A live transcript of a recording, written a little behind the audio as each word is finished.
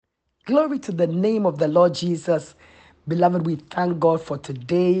Glory to the name of the Lord Jesus. Beloved, we thank God for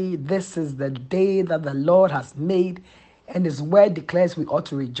today. This is the day that the Lord has made, and His word declares we ought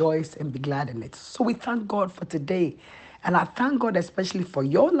to rejoice and be glad in it. So we thank God for today. And I thank God especially for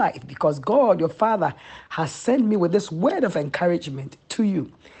your life, because God, your Father, has sent me with this word of encouragement to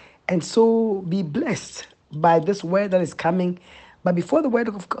you. And so be blessed by this word that is coming. But before the word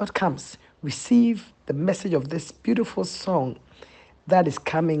of God comes, receive the message of this beautiful song that is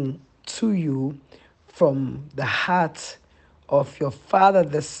coming to you from the heart of your Father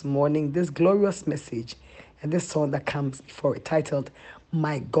this morning, this glorious message, and this song that comes before it, titled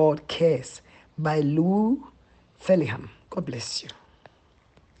My God Cares by Lou Fellingham. God bless you.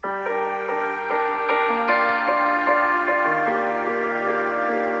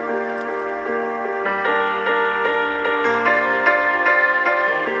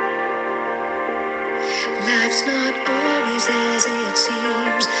 Life's not always as it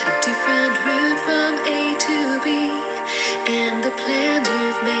seems, a different route from A to B, and the plans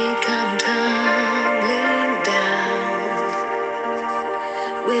you've made come tumbling down.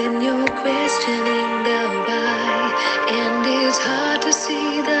 When you're questioning the why, and it's hard to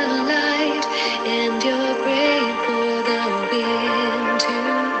see the light, and you're praying for the wind to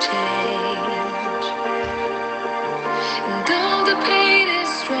change, and all the pain is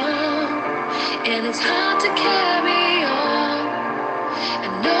strong, and it's hard to carry on. I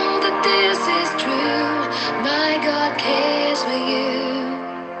know that this is true. My God cares for you.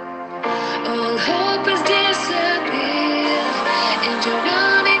 All hope has disappeared, and you're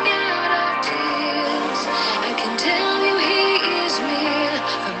running out of tears. I can tell you He is near,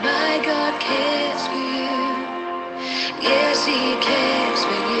 for my God cares for you. Yes, He cares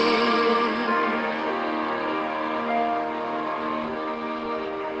for you.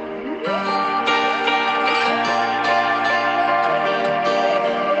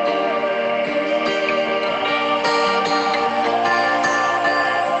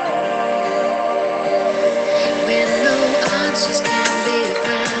 When no answers can be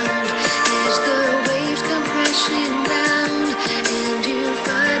found, as the waves come crashing down, and you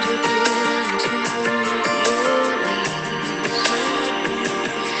find your freedom to your knees.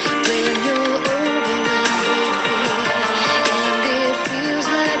 When you're overwhelmed with fear, and it feels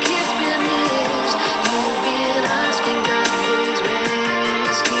like it's been years, you've been asking God for His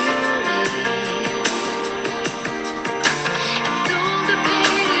rescue. Though the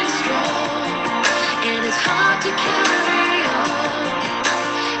pain is strong, and it's hard to carry on,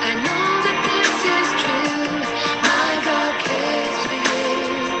 I know that this is true. My God cares for you.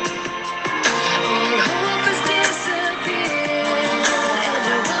 All hope has disappeared, and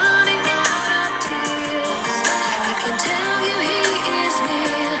you're running out of tears. I can tell you He is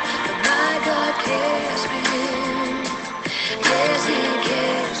near, but my God cares for you. Yes, He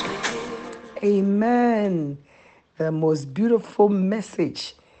cares for you. Amen. The most beautiful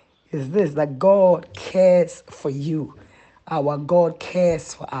message is this, that God cares for you. Our God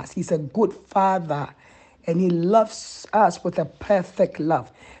cares for us. He's a good Father, and He loves us with a perfect love.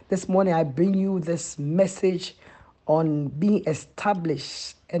 This morning, I bring you this message on being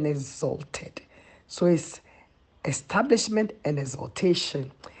established and exalted. So it's establishment and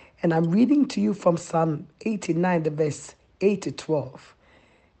exaltation. And I'm reading to you from Psalm 89, the verse 8 to 12.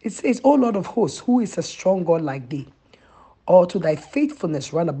 It says, O Lord of hosts, who is a strong God like thee? Or to thy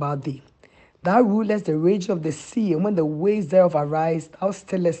faithfulness run about thee? Thou rulest the rage of the sea, and when the waves thereof arise, thou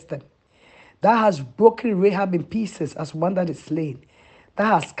stillest them. Thou hast broken Rahab in pieces as one that is slain. Thou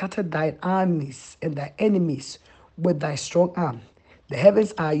hast scattered thine armies and thy enemies with thy strong arm. The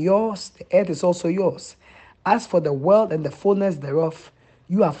heavens are yours, the earth is also yours. As for the world and the fullness thereof,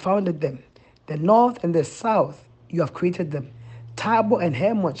 you have founded them. The north and the south, you have created them. Tabor and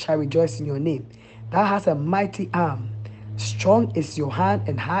Hermon shall rejoice in your name. Thou hast a mighty arm. Strong is your hand,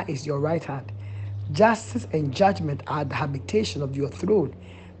 and high is your right hand. Justice and judgment are the habitation of your throne.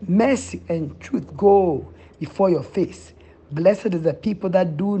 Mercy and truth go before your face. Blessed is the people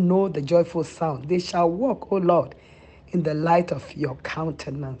that do know the joyful sound. They shall walk, O Lord, in the light of your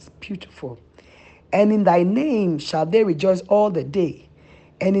countenance. Beautiful. And in thy name shall they rejoice all the day,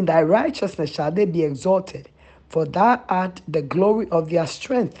 and in thy righteousness shall they be exalted. For thou art the glory of their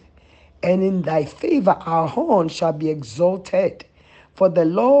strength, and in thy favor our horn shall be exalted. For the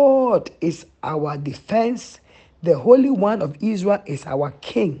Lord is our defense, the Holy One of Israel is our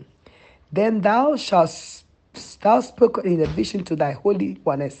King. Then thou spoke in a vision to thy Holy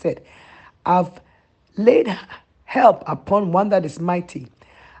One and said, I've laid help upon one that is mighty.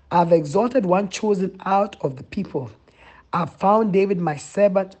 I've exalted one chosen out of the people. I've found David my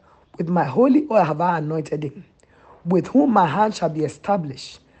servant. With my holy oil have I anointed him, with whom my hand shall be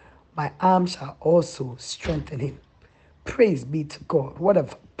established. my arm shall also strengthen him. Praise be to God. What a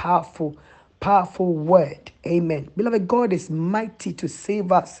powerful, powerful word. Amen. Beloved, God is mighty to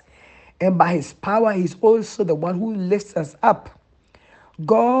save us. And by his power, he's also the one who lifts us up.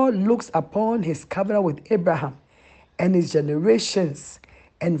 God looks upon his covenant with Abraham and his generations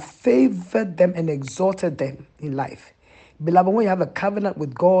and favored them and exalted them in life. Beloved, when you have a covenant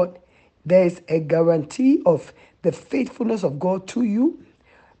with God, there is a guarantee of the faithfulness of God to you,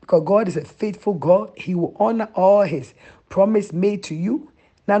 because God is a faithful God. He will honor all his promise made to you.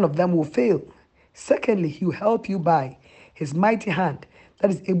 None of them will fail. Secondly, he will help you by his mighty hand that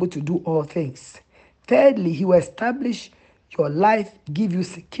is able to do all things. Thirdly, he will establish your life, give you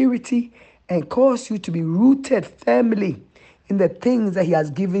security, and cause you to be rooted firmly in the things that he has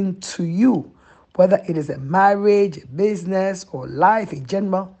given to you, whether it is a marriage, a business, or life in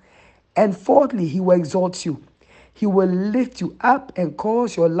general. And fourthly, he will exalt you. He will lift you up and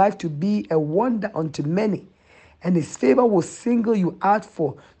cause your life to be a wonder unto many. And his favor will single you out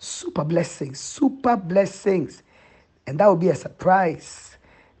for super blessings, super blessings. And that will be a surprise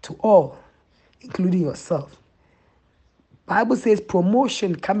to all, including yourself. Bible says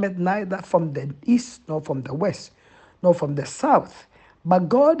promotion cometh neither from the east nor from the west nor from the south, but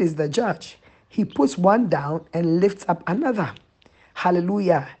God is the judge. He puts one down and lifts up another.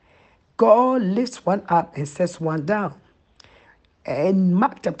 Hallelujah. God lifts one up and sets one down. In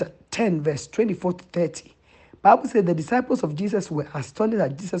Mark chapter 10, verse 24 to 30, Bible says the disciples of Jesus were astonished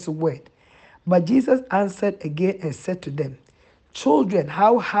at Jesus' word. But Jesus answered again and said to them, children,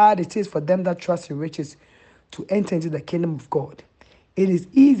 how hard it is for them that trust in riches to enter into the kingdom of God. It is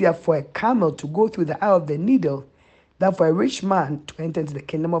easier for a camel to go through the eye of the needle than for a rich man to enter into the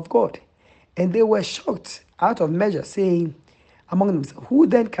kingdom of God. And they were shocked out of measure, saying among themselves, who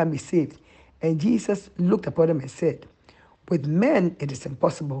then can be saved? And Jesus looked upon them and said, with men it is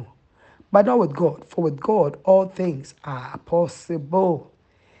impossible, but not with God, for with God all things are possible.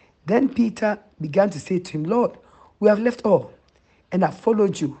 Then Peter began to say to him, Lord, we have left all and have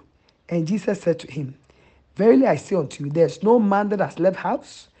followed you. And Jesus said to him, verily I say unto you, there is no man that has left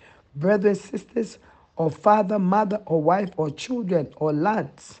house, brethren, sisters, or father, mother, or wife, or children, or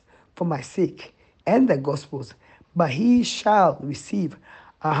lands for my sake and the gospel's, but he shall receive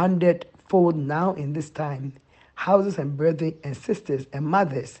 100-fold now in this time, houses and brethren and sisters and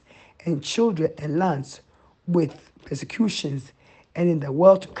mothers and children and lands with persecutions, and in the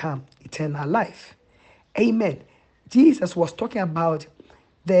world to come, eternal life. Amen. Jesus was talking about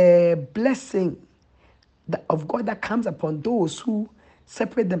the blessing of God that comes upon those who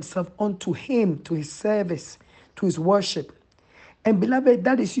separate themselves unto him, to his service, to his worship. And beloved,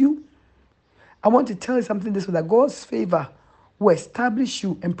 that is you. I want to tell you something this way, that God's favor will establish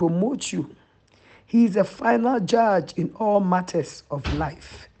you and promote you. He is a final judge in all matters of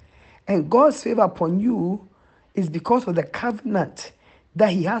life. And God's favor upon you is because of the covenant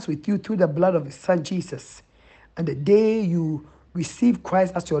that he has with you through the blood of his son Jesus. And the day you receive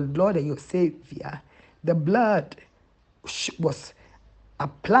Christ as your Lord and your Savior, the blood was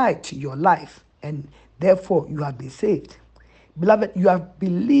applied to your life, and therefore you have been saved. Beloved, you have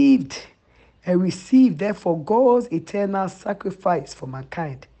believed and received, therefore, God's eternal sacrifice for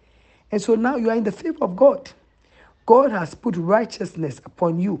mankind. And so now you are in the favor of God. God has put righteousness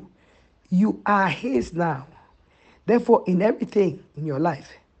upon you. You are his now. Therefore, in everything in your life,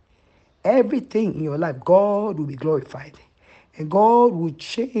 God will be glorified. And God will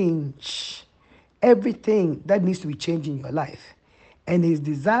change everything that needs to be changed in your life. And his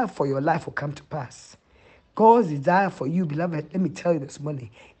desire for your life will come to pass. God's desire for you, beloved, let me tell you this morning,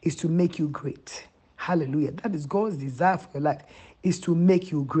 is to make you great. Hallelujah. That is God's desire for your life, is to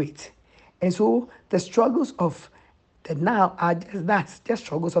make you great. And so the struggles of the now are just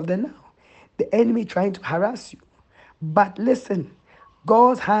struggles of the now. The enemy trying to harass you. But listen,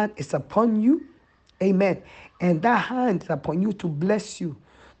 God's hand is upon you. Amen. And that hand is upon you to bless you,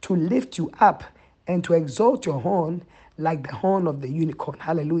 to lift you up, and to exalt your horn like the horn of the unicorn.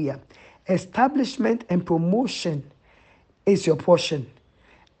 Hallelujah. Establishment and promotion is your portion.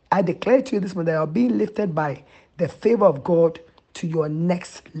 I declare to you this morning that you are being lifted by the favor of God to your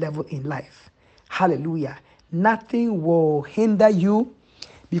next level in life. Hallelujah. Nothing will hinder you,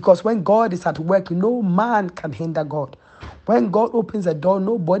 because when God is at work, no man can hinder God. When God opens a door,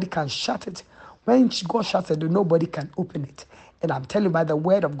 nobody can shut it. When God shuts a door, nobody can open it. And I'm telling you by the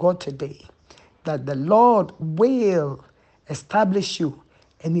word of God today that the Lord will establish you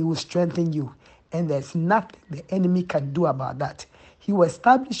and he will strengthen you. And there's nothing the enemy can do about that. He will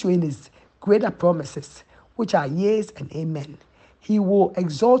establish you in his greater promises, which are yes and amen. He will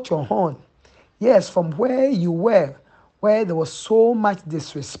exalt your horn. Yes, from where you were where there was so much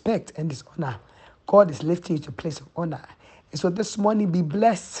disrespect and dishonor, God is lifting you to a place of honor. And so this morning, be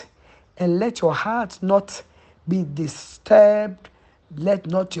blessed and let your heart not be disturbed. Let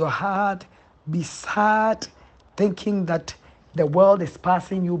not your heart be sad, thinking that the world is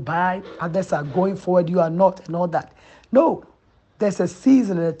passing you by, others are going forward, you are not, and all that. No, there's a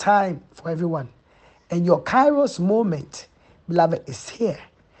season and a time for everyone. And your Kairos moment, beloved, is here.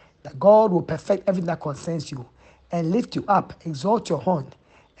 That God will perfect everything that concerns you and lift you up, exalt your horn,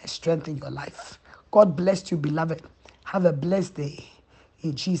 and strengthen your life. God bless you, beloved. Have a blessed day.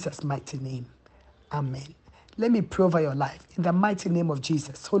 In Jesus' mighty name. Amen. Let me pray over your life. In the mighty name of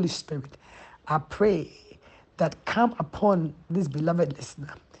Jesus, Holy Spirit, I pray that come upon this beloved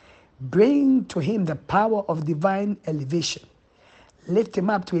listener. Bring to him the power of divine elevation. Lift him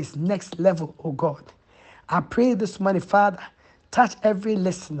up to his next level, oh God. I pray this morning, Father, touch every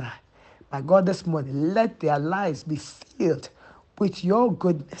listener. My God, this morning, let their lives be filled with your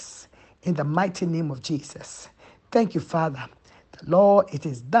goodness in the mighty name of Jesus. Thank you, Father. The Lord, it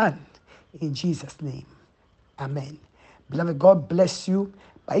is done in Jesus' name. Amen. Beloved, God bless you.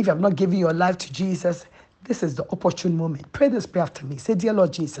 But if you have not given your life to Jesus, this is the opportune moment. Pray this prayer after me. Say, Dear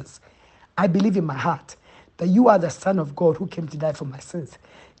Lord Jesus, I believe in my heart that you are the Son of God who came to die for my sins.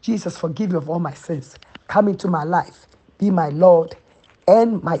 Jesus, forgive me of all my sins. Come into my life. Be my Lord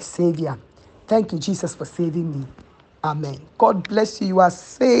and my Savior. Thank you, Jesus, for saving me. Amen. God bless you. You are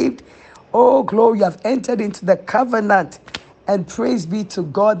saved. Oh, glory. You have entered into the covenant. And praise be to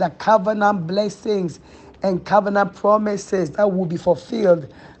God, the covenant blessings and covenant promises that will be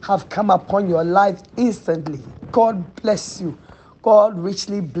fulfilled have come upon your life instantly. God bless you. God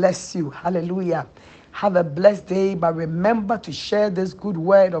richly bless you. Hallelujah. Have a blessed day, but remember to share this good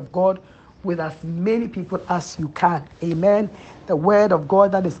word of God with as many people as you can. Amen. The word of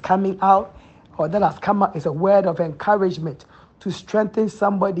God that is coming out or that has come out is a word of encouragement to strengthen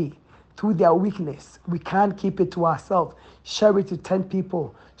somebody through their weakness. We can't keep it to ourselves. Share it to 10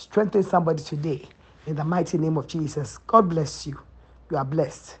 people. Strengthen somebody today. In the mighty name of Jesus. God bless you. You are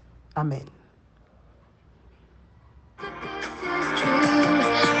blessed. Amen.